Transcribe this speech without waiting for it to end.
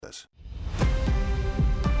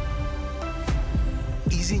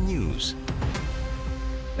Easy News.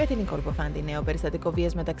 Με την Νικόλ Ποφάντη, νέο περιστατικό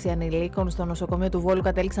βίας μεταξύ ανηλίκων στο νοσοκομείο του Βόλου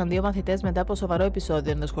κατέληξαν 2 μαθητές μετά από σοβαρό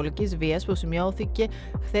επεισόδιο ενδοσχολικής βίας που σημειώθηκε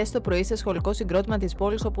χθες το πρωί σε σχολικό συγκρότημα της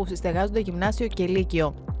πόλης όπου συστεγάζονται γυμνάσιο και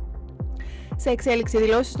λύκειο. Σε εξέλιξη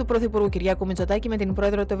δηλώσεις του Πρωθυπουργού Κυριάκου Μητσοτάκη με την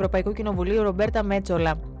πρόεδρο του Ευρωπαϊκού Κοινοβουλίου Ρομπέρτα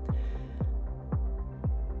Μέτσολα.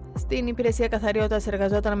 Στην υπηρεσία καθαριότητας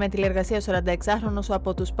εργαζόταν με τηλεργασία ο 46χρονος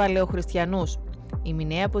από τους παλαιοχριστιανούς. Η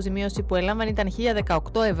μηνιαία αποζημίωση που έλαβαν ήταν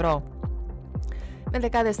 1.018 ευρώ. Με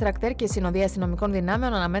δεκάδες τρακτέρ και συνοδεία αστυνομικών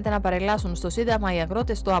δυνάμεων αναμένεται να παρελάσουν στο Σύνταγμα οι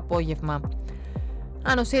αγρότες το απόγευμα.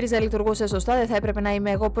 Αν ο ΣΥΡΙΖΑ λειτουργούσε σωστά, δεν θα έπρεπε να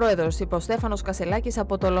είμαι εγώ πρόεδρος, είπε ο Στέφανος Κασελάκης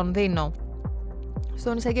από το Λονδίνο.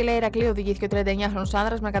 Στον εισαγγελέα Ηρακλείου οδηγήθηκε ο 39χρονος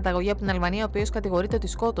άνδρας με καταγωγή από την Αλβανία, ο οποίος κατηγορείται ότι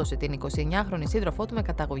σκότωσε την 29χρονη σύντροφό του με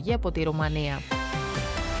καταγωγή από τη Ρουμανία.